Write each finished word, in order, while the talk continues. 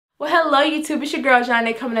Well, hello YouTube, it's your girl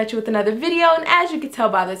Zhane coming at you with another video, and as you can tell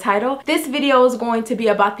by the title, this video is going to be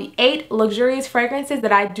about the 8 luxurious fragrances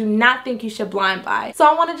that I do not think you should blind buy. So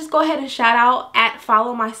I want to just go ahead and shout out at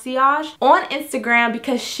Follow My Siage on Instagram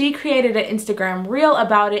because she created an Instagram reel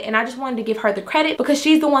about it, and I just wanted to give her the credit because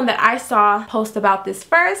she's the one that I saw post about this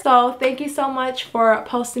first. So thank you so much for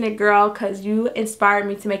posting it, girl, because you inspired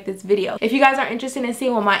me to make this video. If you guys are interested in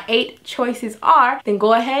seeing what my 8 choices are, then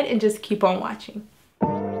go ahead and just keep on watching.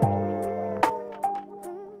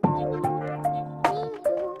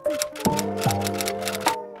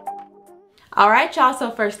 Alright y'all,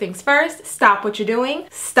 so first things first, stop what you're doing,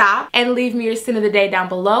 stop, and leave me your scent of the day down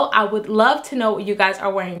below. I would love to know what you guys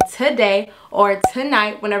are wearing today or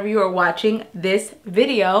tonight whenever you are watching this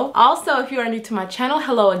video. Also, if you are new to my channel,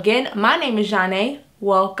 hello again. My name is Zhane.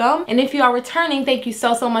 Welcome. And if you are returning, thank you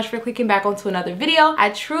so much for clicking back onto another video. I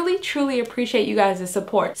truly appreciate you guys'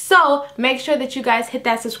 support. So make sure that you guys hit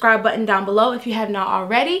that subscribe button down below if you have not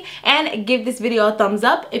already, and give this video a thumbs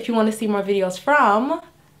up if you want to see more videos from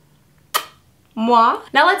moi.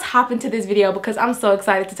 Now let's hop into this video because I'm so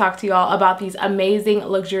excited to talk to y'all about these amazing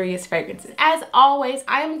luxurious fragrances. As always,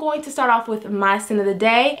 I am going to start off with my scent of the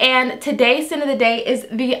day, and today's scent of the day is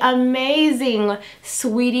the amazing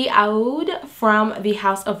Sweetie Oud from the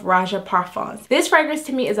house of Raja Parfums. This fragrance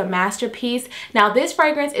to me is a masterpiece. Now this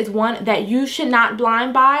fragrance is one that you should not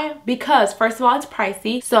blind buy because first of all, it's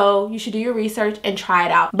pricey, so you should do your research and try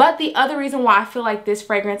it out. But the other reason why I feel like this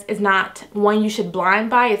fragrance is not one you should blind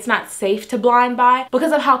buy, it's not safe to blind buy,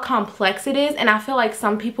 because of how complex it is, and I feel like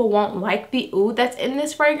some people won't like the oud that's in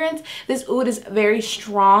this fragrance. This oud is very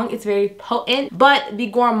strong, it's very potent, but the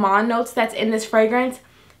gourmand notes that's in this fragrance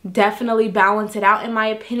definitely balance it out in my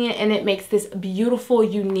opinion, and it makes this beautiful,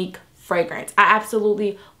 unique fragrance. I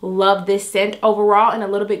absolutely love this scent overall, and a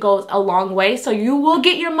little bit goes a long way, so you will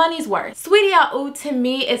get your money's worth. Sweetie Oud to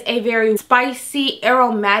me is a very spicy,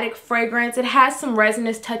 aromatic fragrance. It has some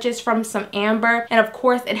resinous touches from some amber, and of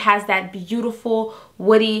course it has that beautiful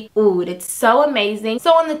woody oud. It's so amazing.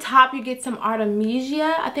 So on the top you get some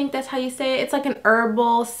artemisia, I think that's how you say it. It's like an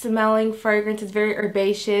herbal smelling fragrance. It's very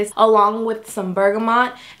herbaceous, along with some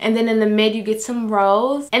bergamot, and then in the mid you get some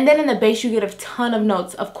rose, and then in the base you get a ton of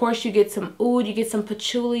notes. Of course you get some oud, you get some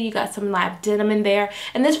patchouli, you got some labdanum in there,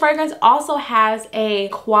 and this fragrance also has a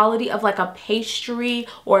quality of like a pastry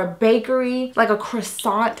or a bakery, like a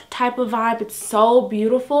croissant type of vibe. It's so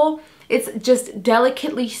beautiful. It's just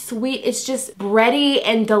delicately sweet. It's just bready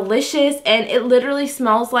and delicious, and it literally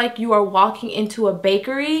smells like you are walking into a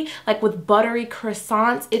bakery, like with buttery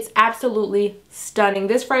croissants. It's absolutely stunning.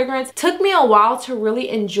 This fragrance took me a while to really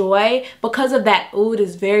enjoy because of that oud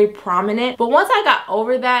is very prominent, but once I got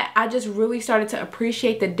over that, I just really started to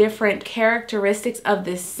appreciate the different characteristics of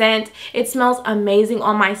this scent. It smells amazing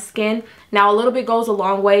on my skin. Now a little bit goes a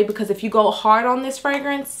long way, because if you go hard on this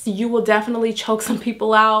fragrance, you will definitely choke some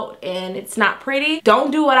people out, and it's not pretty.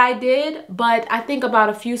 Don't do what I did, but I think about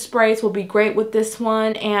a few sprays will be great with this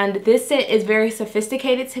one, and this scent is very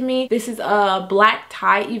sophisticated to me. This is a black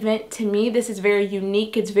tie event to me. This is very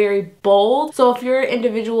unique. It's very bold. So if you're an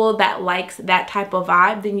individual that likes that type of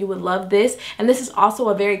vibe, then you would love this. And this is also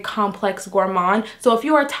a very complex gourmand. So if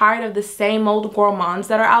you are tired of the same old gourmands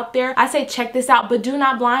that are out there, I say check this out, but do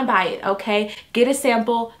not blind buy it, okay? Get a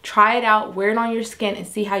sample, try it out, wear it on your skin, and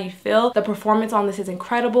see how you feel. The performance on this is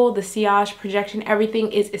incredible. The sillage, projection,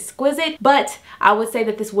 everything is exquisite, but I would say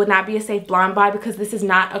that this would not be a safe blind buy because this is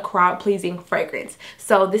not a crowd-pleasing fragrance.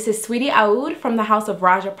 So this is Sweetie Oud from the house of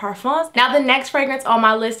Raja Parfums. Now the next fragrance on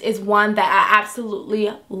my list is one that I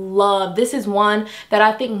absolutely love. This is one that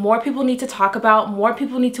I think more people need to talk about. More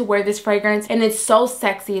people need to wear this fragrance, and it's so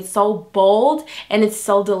sexy, it's so bold, and it's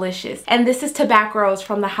so delicious. And this is Tobacco Rose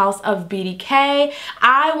from the house of BDK.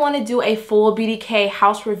 I want to do a full BDK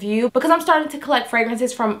house review because I'm starting to collect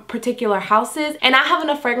fragrances from particular houses, and I have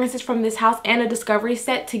enough fragrances from this house and a discovery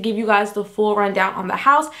set to give you guys the full rundown on the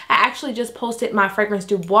house. I actually just posted my Fragrance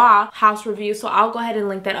Du Bois house review, so I'll go ahead and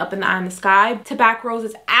link that up in the eye in the sky. Tobacco Rose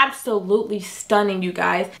is absolutely stunning, you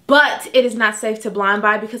guys, but it is not safe to blind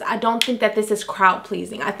buy because I don't think that this is crowd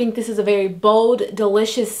pleasing. I think this is a very bold,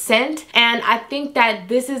 delicious scent, and I think that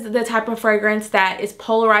this is the type of fragrance that is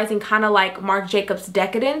polarizing, kind of like Marc Jacobs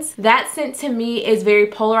Decadence. That scent to me is very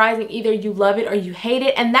polarizing. Either you love it or you hate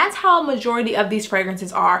it, and that's how a majority of these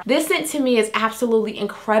fragrances are. This scent to me is absolutely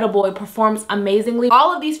incredible. It performs amazingly.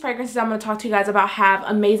 All of these fragrances I'm going to talk to you guys about have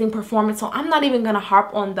amazing performance, so I'm not even going to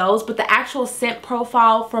harp on those, but the actual scent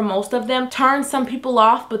profile for most of them turns some people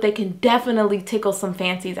off, but they can definitely tickle some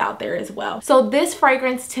fancies out there as well. So this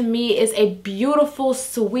fragrance to me is a beautiful,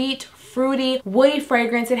 sweet, fruity, woody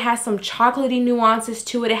fragrance. It has some chocolatey nuances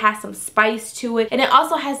to it. It has some spice to it. And it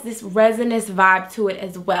also has this resinous vibe to it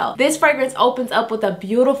as well. This fragrance opens up with a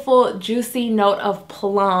beautiful, juicy note of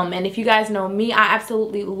plum. And if you guys know me, I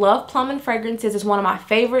absolutely love plum in fragrances. It's one of my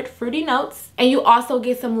favorite fruity notes. And you also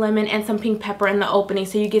get some lemon and some pink pepper in the opening.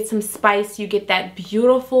 So you get some spice, you get that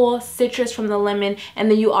beautiful citrus from the lemon,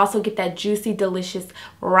 and then you also get that juicy, delicious,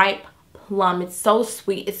 ripe plum. It's so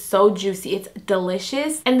sweet, it's so juicy, it's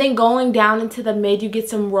delicious. And then going down into the mid, you get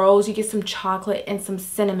some rose, you get some chocolate, and some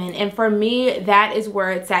cinnamon. And for me, that is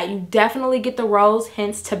where it's at. You definitely get the rose,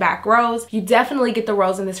 hence tobacco rose. You definitely get the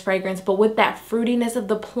rose in this fragrance, but with that fruitiness of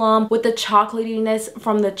the plum, with the chocolatiness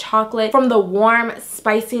from the chocolate, from the warm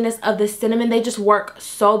spiciness of the cinnamon, they just work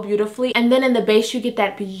so beautifully. And then in the base, you get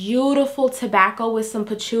that beautiful tobacco with some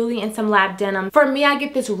patchouli and some labdanum. For me, I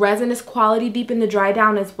get this resinous quality deep in the dry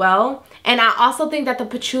down as well. And I also think that the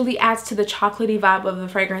patchouli adds to the chocolatey vibe of the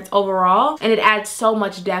fragrance overall, and it adds so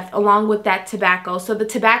much depth along with that tobacco. So the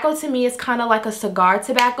tobacco to me is kind of like a cigar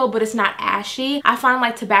tobacco, but it's not ashy. I find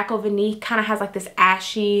like tobacco vanille kind of has like this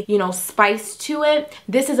ashy, you know, spice to it.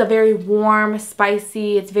 This is a very warm,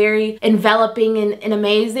 spicy, it's very enveloping and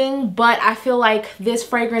amazing, but I feel like this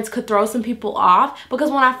fragrance could throw some people off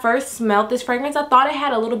because when I first smelled this fragrance, I thought it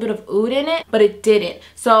had a little bit of oud in it, but it didn't.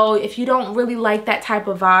 So if you don't really like that type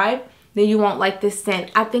of vibe, then you won't like this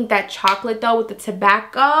scent. I think that chocolate though with the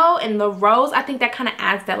tobacco and the rose, I think that kind of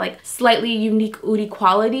adds that like slightly unique oudy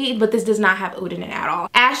quality, but this does not have oud in it at all.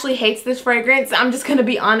 Ashley hates this fragrance. I'm just gonna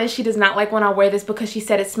be honest, she does not like when I wear this because she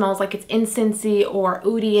said it smells like it's incensey or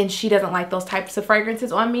oudy, and she doesn't like those types of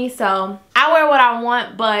fragrances on me. So I wear what I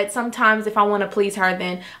want, but sometimes if I want to please her,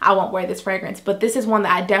 then I won't wear this fragrance. But this is one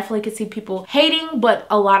that I definitely could see people hating, but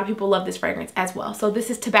a lot of people love this fragrance as well. So this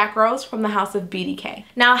is Tobacco Rose from the house of BDK.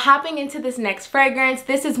 Now hopping into this next fragrance,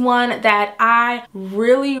 this is one that I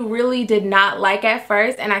really did not like at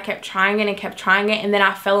first, and I kept trying it and kept trying it, and then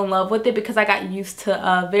I fell in love with it because I got used to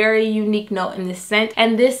a very unique note in this scent.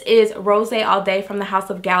 And this is Rose All Day from the house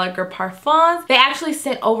of Gallagher Parfums. They actually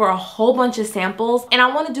sent over a whole bunch of samples, and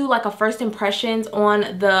I want to do like a first impressions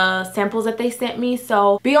on the samples that they sent me,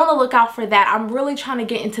 so be on the lookout for that. I'm really trying to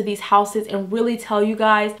get into these houses and really tell you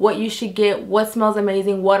guys what you should get, what smells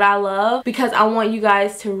amazing, what I love, because I want you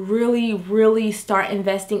guys to really start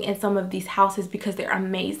investing in some of these houses because they're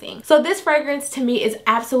amazing. So this fragrance to me is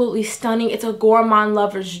absolutely stunning. It's a gourmand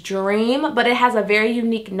lover's dream, but it has a very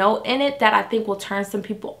unique note in it that I think will turn some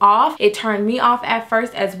people off. It turned me off at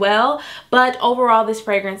first as well, but overall this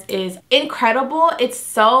fragrance is incredible. It's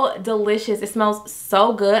so delicious. It smells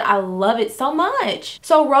so good. I love it so much.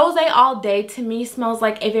 So Rose All Day to me smells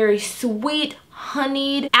like a very sweet,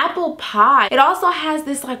 honeyed apple pie. It also has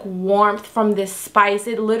this like warmth from this spice.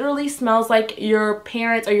 It literally smells like your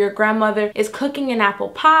parents or your grandmother is cooking an apple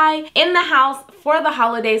pie in the house for the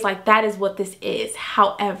holidays. Like that is what this is.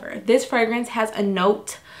 However, this fragrance has a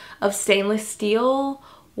note of stainless steel,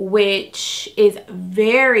 which is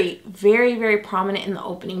very prominent in the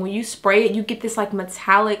opening. When you spray it, you get this like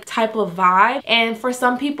metallic type of vibe, and for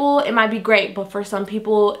some people it might be great, but for some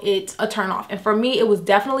people it's a turn off. And for me, it was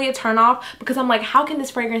definitely a turn off because I'm like, how can this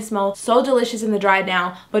fragrance smell so delicious in the dry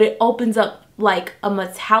down, but it opens up like a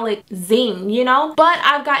metallic zing, you know? But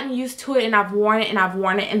I've gotten used to it, and I've worn it and I've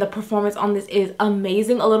worn it, and the performance on this is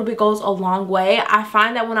amazing. A little bit goes a long way. I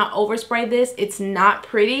find that when I overspray this, it's not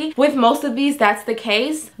pretty. With most of these, that's the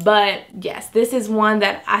case. But yes, this is one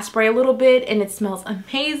that I spray a little bit and it smells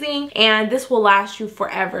amazing, and this will last you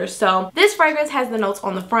forever. So this fragrance has the notes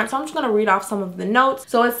on the front, so I'm just going to read off some of the notes.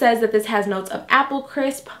 So it says that this has notes of apple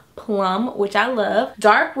crisp, plum, which I love,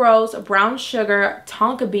 dark rose, brown sugar,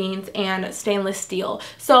 tonka beans, and stainless steel.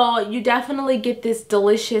 So you definitely get this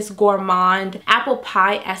delicious gourmand apple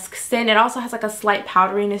pie-esque scent. It also has like a slight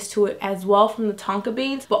powderiness to it as well from the tonka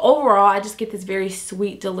beans, but overall I just get this very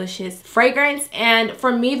sweet, delicious fragrance. And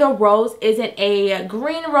for me, the rose isn't a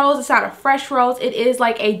green rose, it's not a fresh rose, it is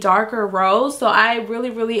like a darker rose. So I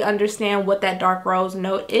really understand what that dark rose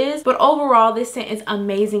note is, but overall this scent is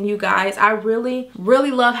amazing, you guys. I really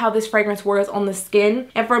love how this fragrance wears on the skin.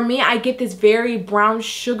 And for me, I get this very brown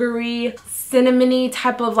sugary cinnamony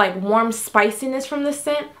type of like warm spiciness from the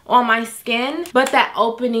scent on my skin, but that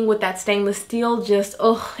opening with that stainless steel just,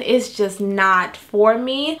 it's just not for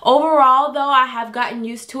me. Overall though, I have gotten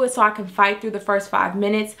used to it, so I can fight through the first 5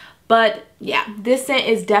 minutes. But yeah, this scent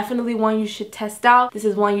is definitely one you should test out. This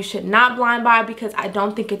is one you should not blind buy because I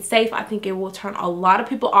don't think it's safe. I think it will turn a lot of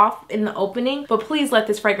people off in the opening. But please let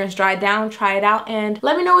this fragrance dry down, try it out, and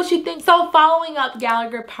let me know what you think. So following up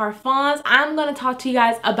Gallagher Parfums, I'm going to talk to you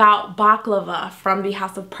guys about Baklava. Baklava from the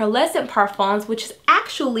house of Pearlescent Parfums, which is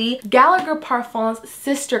actually Gallagher Parfums'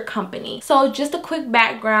 sister company. So just a quick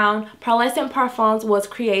background, Pearlescent Parfums was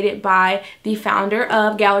created by the founder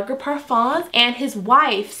of Gallagher Parfums and his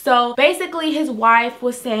wife. So basically his wife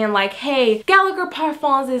was saying like, hey, Gallagher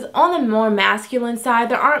Parfums is on the more masculine side.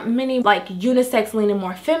 There aren't many like unisex leaning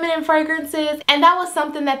more feminine fragrances, and that was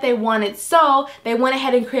something that they wanted. So they went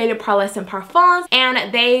ahead and created Pearlescent Parfums,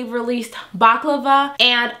 and they released Baklava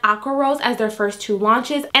and Aqua Rose as their first two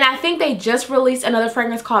launches. And I think they just released another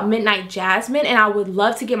fragrance called Midnight Jasmine, and I would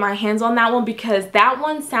love to get my hands on that one because that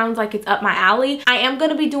one sounds like it's up my alley. I am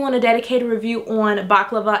going to be doing a dedicated review on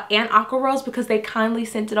Baklava and Aqua Rose because they kindly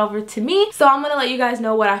sent it over to me. So I'm going to let you guys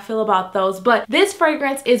know what I feel about those. But this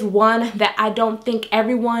fragrance is one that I don't think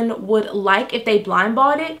everyone would like if they blind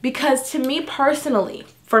bought it, because to me personally,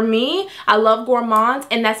 for me, I love gourmands,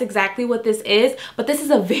 and that's exactly what this is. But this is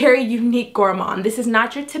a very unique gourmand. This is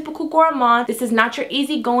not your typical gourmand. This is not your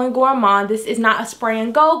easygoing gourmand. This is not a spray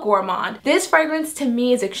and go gourmand. This fragrance to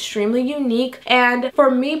me is extremely unique. And for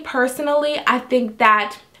me personally, I think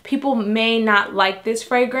that people may not like this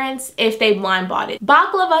fragrance if they blind bought it.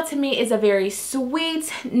 Baklava to me is a very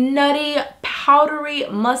sweet, nutty, powdery,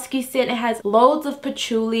 musky scent. It has loads of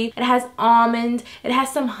patchouli. It has almond. It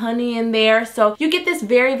has some honey in there. So you get this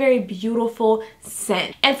very, very beautiful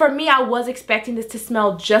scent. And for me, I was expecting this to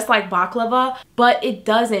smell just like baklava, but it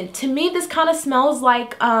doesn't. To me, this kind of smells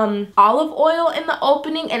like olive oil in the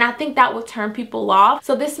opening, and I think that would turn people off.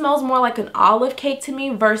 So this smells more like an olive cake to me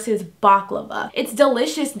versus baklava. It's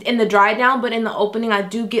delicious in the dry down, but in the opening I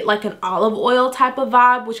do get like an olive oil type of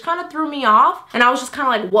vibe, which kind of threw me off. And I was just kind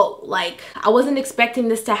of like, whoa, like I wasn't expecting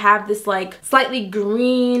this to have this like slightly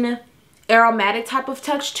green aromatic type of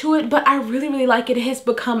touch to it, but I really, really like it. It has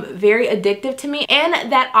become very addictive to me, and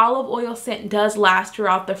that olive oil scent does last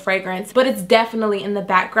throughout the fragrance, but it's definitely in the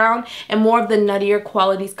background, and more of the nuttier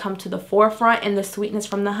qualities come to the forefront and the sweetness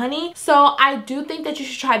from the honey. So I do think that you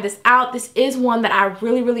should try this out. This is one that I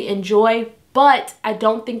really, really enjoy, but I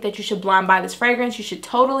don't think that you should blind buy this fragrance. You should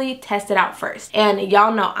totally test it out first. And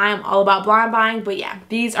y'all know I am all about blind buying, but yeah,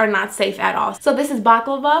 these are not safe at all. So this is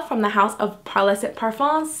Baklava from the house of Pearlescent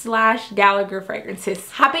Parfums / Gallagher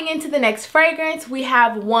Fragrances. Hopping into the next fragrance, we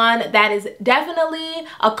have one that is definitely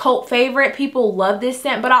a cult favorite. People love this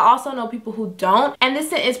scent, but I also know people who don't. And this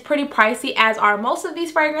scent is pretty pricey, as are most of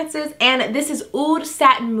these fragrances. And this is Oud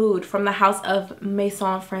Satin Mood from the house of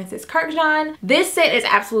Maison Francis Kurkdjian. This scent is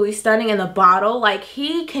absolutely stunning in the bottle. Like,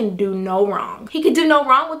 he can do no wrong. He could do no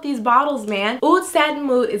wrong with these bottles, man. Oud Satin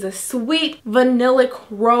Mood is a sweet vanillic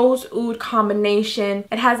rose oud combination.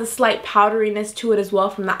 It has a slight powderiness to it as well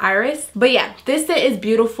from the iris. But yeah, this scent is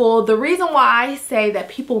beautiful. The reason why I say that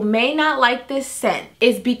people may not like this scent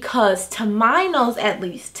is because, to my nose at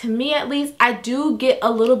least, to me at least, I do get a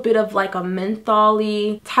little bit of like a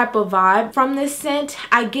menthol-y type of vibe from this scent.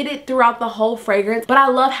 I get it throughout the whole fragrance, but I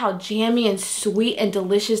love how jammy and sweet and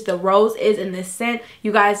delicious the rose is in this scent.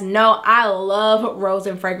 You guys know I love rose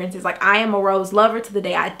and fragrances. Like, I am a rose lover to the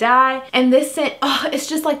day I die. And this scent, oh, it's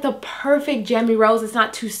just like the perfect jammy rose. It's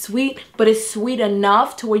not too sweet, but it's sweet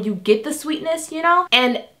enough to where you get the sweetness, you know?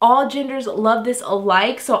 And all genders love this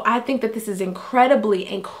alike. So I think that this is incredibly,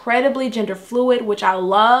 incredibly gender fluid, which I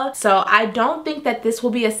love. So I don't think that this will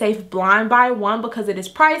be a safe blind buy, one, because it is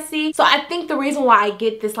pricey. So I think the reason why I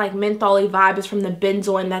get this like menthol-y vibe is from the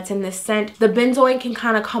benzoin that's in this scent. The benzoin can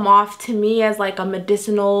kind of come off to me as like a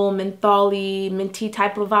medicinal, menthol-y, minty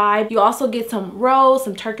type of vibe. You also get some rose,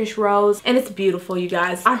 some Turkish rose, and it's beautiful, you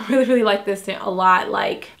guys. I really, really like this scent a lot,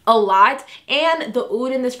 like a lot. And the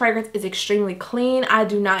oud in this fragrance is extremely clean. I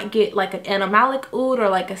do not get like an animalic oud or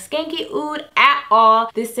like a skanky oud at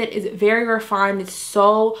all. This scent is very refined. It's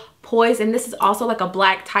so poised, and this is also like a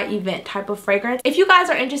black tie event type of fragrance. If you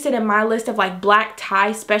guys are interested in my list of like black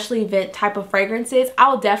tie special event type of fragrances,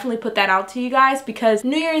 I'll definitely put that out to you guys, because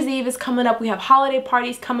New Year's Eve is coming up. We have holiday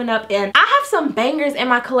parties coming up, and I have some bangers in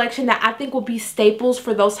my collection that I think will be staples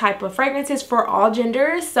for those type of fragrances for all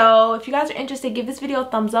genders. So if you guys are interested, give this video a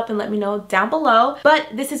thumbs up and let me know down below. But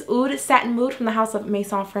this is Oud Satin Mood from the house of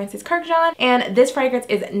Maison Francis Kurkdjian, and this fragrance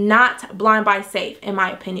is not blind buy safe in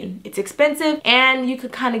my opinion. It's expensive, and you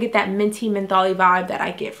could kind of get that minty mentholy vibe that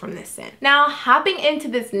I get from this scent. Now, hopping into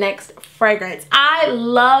this next fragrance, I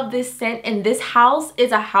love this scent, and this house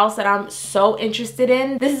is a house that I'm so interested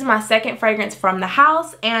in. This is my second fragrance from the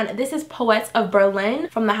house, and this is Poets of Berlin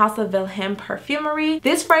from the house of Wilhelm Perfumery.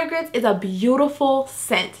 This fragrance is a beautiful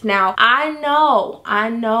scent. Now, I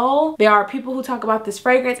know there are people who talk about this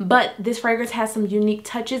fragrance, but this fragrance has some unique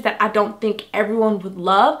touches that I don't think everyone would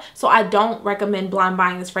love, so I don't recommend blind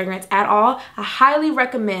buying this fragrance at all. I highly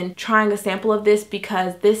recommend recommend trying a sample of this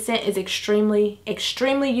because this scent is extremely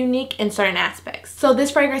unique in certain aspects. So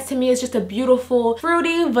this fragrance to me is just a beautiful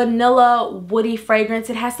fruity vanilla woody fragrance.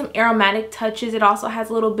 It has some aromatic touches. It also has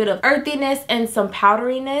a little bit of earthiness and some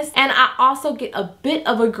powderiness, and I also get a bit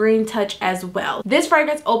of a green touch as well. This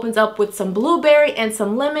fragrance opens up with some blueberry and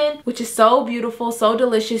some lemon, which is so beautiful, so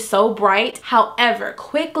delicious, so bright. However,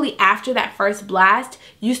 quickly after that first blast,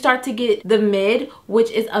 you start to get the mid,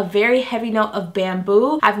 which is a very heavy note of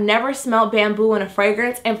bamboo. I've never smelled bamboo in a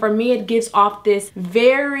fragrance, and for me it gives off this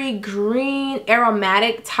very green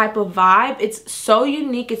aromatic type of vibe. It's so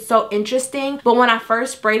unique, it's so interesting, but when I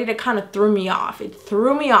first sprayed it, it kind of threw me off. It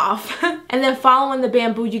threw me off. And then following the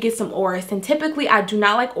bamboo, you get some orris, and typically I do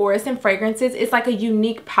not like orris in fragrances. It's like a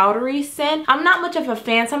unique powdery scent. I'm not much of a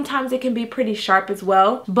fan. Sometimes it can be pretty sharp as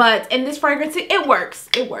well, but in this fragrance it works.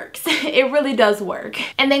 It works. It really does work.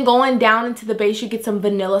 And then going down into the base, you get some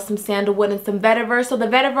vanilla, some sandalwood, and some vetiver. So the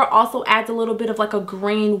vetiver also adds a little bit of like a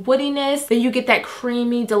green woodiness. Then you get that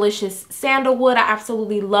creamy, delicious sandalwood. I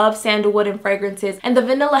absolutely love sandalwood in fragrances, and the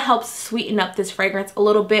vanilla helps sweeten up this fragrance a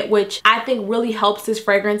little bit, which I think really helps this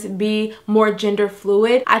fragrance be more gender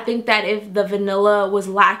fluid. I think that if the vanilla was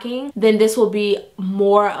lacking, then this will be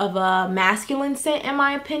more of a masculine scent in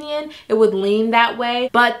my opinion. It would lean that way,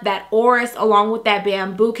 but that orris along with that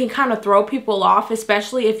bamboo can kind of throw people off,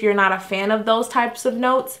 especially if you're not a fan of those types of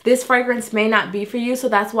notes. This fragrance may not be for you, so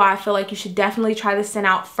that's why I feel like you should definitely try this scent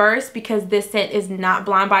out first, because this scent is not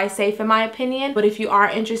blind buy safe in my opinion. But if you are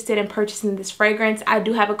interested in purchasing this fragrance, I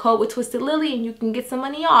do have a code with Twisted Lily and you can get some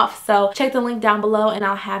money off. So check the link down below and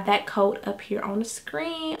I'll have that code up here on the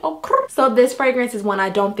screen. Okay. So this fragrance is one I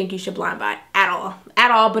don't think you should blind buy at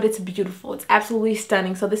all, but it's beautiful. It's absolutely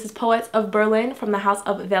stunning. So this is Poets of Berlin from the house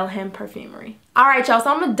of Velhem Perfumery. All right, y'all,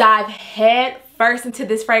 so I'm gonna dive head first into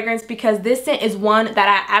this fragrance because this scent is one that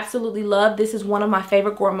I absolutely love. This is one of my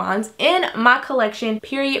favorite gourmands in my collection,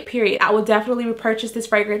 period. I will definitely repurchase this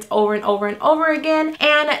fragrance over and over and over again.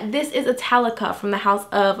 And this is Italica from the house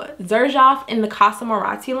of Xerjoff in the Casa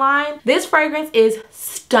Moratti line. This fragrance is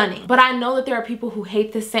stunning, but I know that there are people who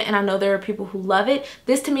hate this scent and I know there are people who love it.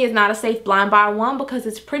 This to me is not a safe blind buy, one, because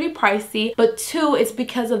it's pretty pricey, but two, it's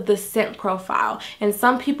because of the scent profile. And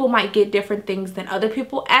some people might get different things than other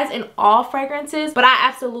people, as in all fragrances, but I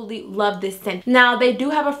absolutely love this scent. Now, they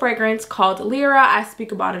do have a fragrance called Lyra. I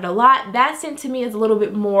speak about it a lot. That scent to me is a little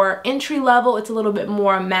bit more entry level. It's a little bit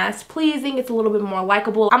more mass pleasing. It's a little bit more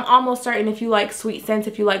likable. I'm almost certain if you like sweet scents,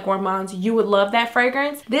 if you like gourmands, you would love that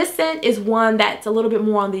fragrance. This scent is one that's a little bit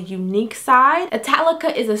more on the unique side.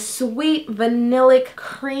 Italica is a sweet, vanillic,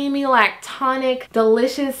 creamy, lactonic,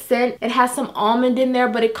 delicious scent. It has some almond in there,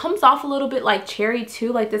 but it comes off a little bit like cherry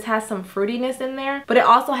too. Like this has some fruitiness in there, but it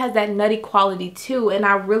also has that nutty quality too, and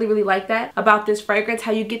I really like that about this fragrance.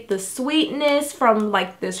 How you get the sweetness from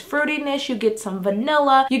like this fruitiness, you get some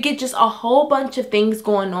vanilla, you get just a whole bunch of things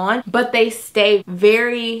going on, but they stay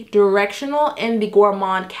very directional in the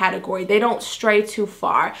gourmand category. They don't stray too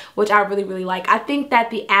far, which I really like. I think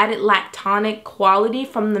that the added lactonic quality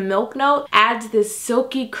from the milk note adds this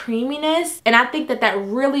silky creaminess, and I think that that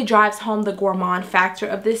really drives home the gourmand factor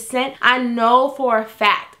of this scent. I know for a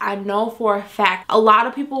fact a lot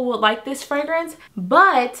of people would like this fragrance,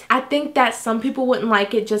 but I think that some people wouldn't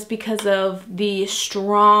like it just because of the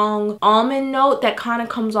strong almond note that kind of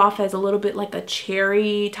comes off as a little bit like a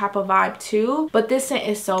cherry type of vibe too. But this scent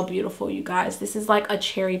is so beautiful, you guys. This is like a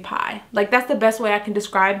cherry pie. Like, that's the best way I can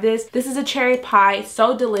describe this. This is a cherry pie. It's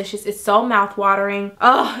so delicious. It's so mouth-watering.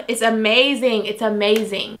 Oh, it's amazing. It's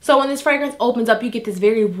amazing. So when this fragrance opens up, you get this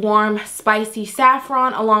very warm, spicy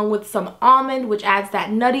saffron along with some almond, which adds that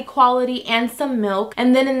nutty quality, and some milk.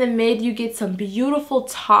 And then in the mid, you get some beautiful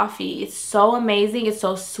toffee. It's so amazing. It's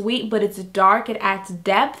so sweet, but it's dark. It adds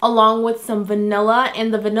depth, along with some vanilla.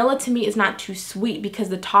 And the vanilla to me is not too sweet because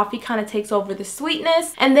the toffee kind of takes over the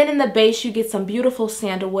sweetness. And then in the base, you get some beautiful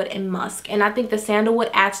sandalwood and musk. And I think the sandalwood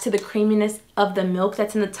adds to the creaminess of the milk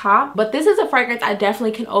that's in the top. But this is a fragrance I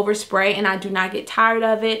definitely can overspray and I do not get tired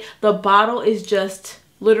of it. The bottle is just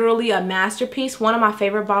literally a masterpiece, one of my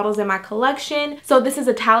favorite bottles in my collection. So this is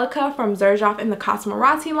Italica from Xerjoff in the Casa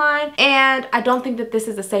Moratti line, and I don't think that this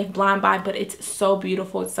is a safe blind buy, but it's so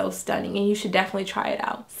beautiful, it's so stunning, and you should definitely try it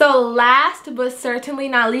out. So last but certainly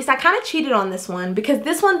not least, I kind of cheated on this one because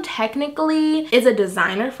this one technically is a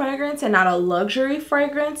designer fragrance and not a luxury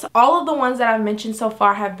fragrance. All of the ones that I've mentioned so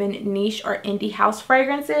far have been niche or indie house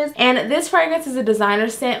fragrances, and this fragrance is a designer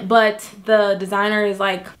scent, but the designer is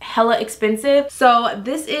like hella expensive. So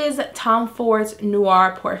this is Tom Ford's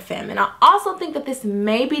Noir Parfum, and I also think that this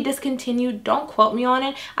may be discontinued. Don't quote me on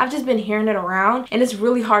it. I've just been hearing it around, and it's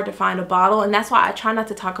really hard to find a bottle, and that's why I try not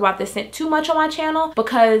to talk about this scent too much on my channel,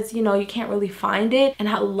 because you know, you can't really find it, and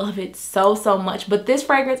I love it so much. But this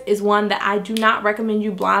fragrance is one that I do not recommend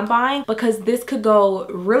you blind buying, because this could go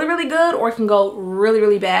really good, or it can go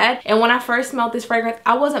really bad. And when I first smelled this fragrance,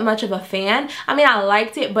 I wasn't much of a fan. I mean, I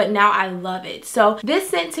liked it, but now I love it. So this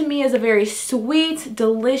scent to me is a very sweet,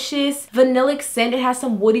 delicious, vanillic scent. It has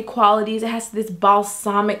some woody qualities. It has this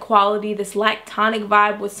balsamic quality, this lactonic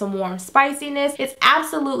vibe with some warm spiciness. It's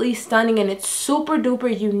absolutely stunning, and it's super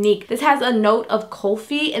duper unique. This has a note of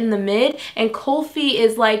kulfi in the mid, and kulfi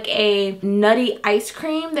is like a nutty ice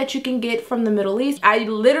cream that you can get from the Middle East. I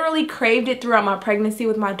literally craved it throughout my pregnancy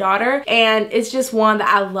with my daughter, and it's just one that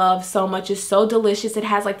I love so much. It's so delicious. It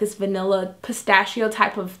has like this vanilla pistachio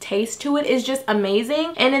type of taste to it. It's just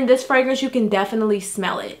amazing. And in this fragrance, you can definitely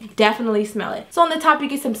smell it. Definitely smell it. So on the top, you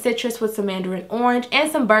get some citrus with some mandarin orange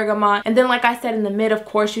and some bergamot. And then, like I said, in the mid, of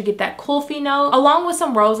course, you get that kulfi note along with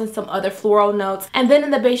some rose and some other floral notes. And then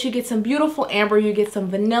in the base, you get some beautiful amber, you get some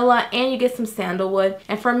vanilla, and you get some sandalwood.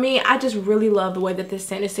 And for me, I just really love the way that this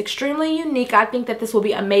scent is extremely unique. I think that this will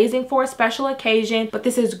be amazing for a special occasion, but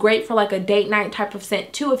this is great for like a date night type of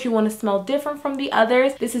scent too if you want to smell different from the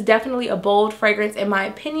others. This is definitely a bold fragrance in my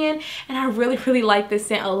opinion, and I really like this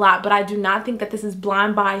scent a lot, but I do not think that this is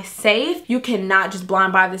blind buy safe. You cannot just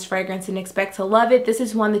blind buy this fragrance and expect to love it. This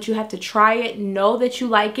is one that you have to try it, know that you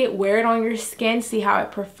like it, wear it on your skin, see how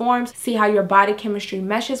it performs, see how your body chemistry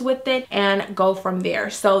meshes with it, and go from there.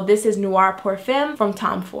 So this is Noir Parfum from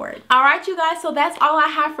Tom Ford. Alright you guys, so that's all I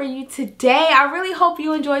have for you today. I really hope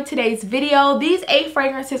you enjoyed today's video. These 8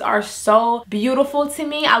 fragrances are so beautiful to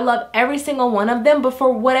me. I love every single one of them, but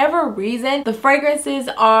for whatever reason, the fragrances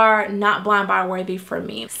are not blind buy worthy for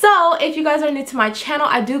me. So if you guys are new to my channel,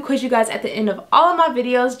 I do quiz you guys at the end of all of my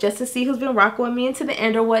videos just to see who's been rocking with me into the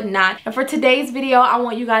end or whatnot. And for today's video, I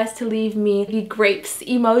want you guys to leave me the grapes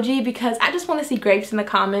emoji, because I just want to see grapes in the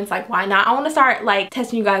comments. Like, why not? I want to start like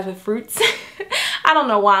testing you guys with fruits. I don't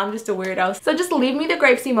know why, I'm just a weirdo. So just leave me the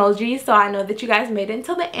grapes emoji so I know that you guys made it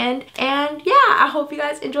until the end. And yeah, I hope you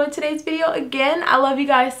guys enjoyed today's video. Again, I love you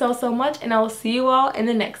guys so much, and I will see you all in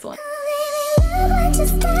the next one.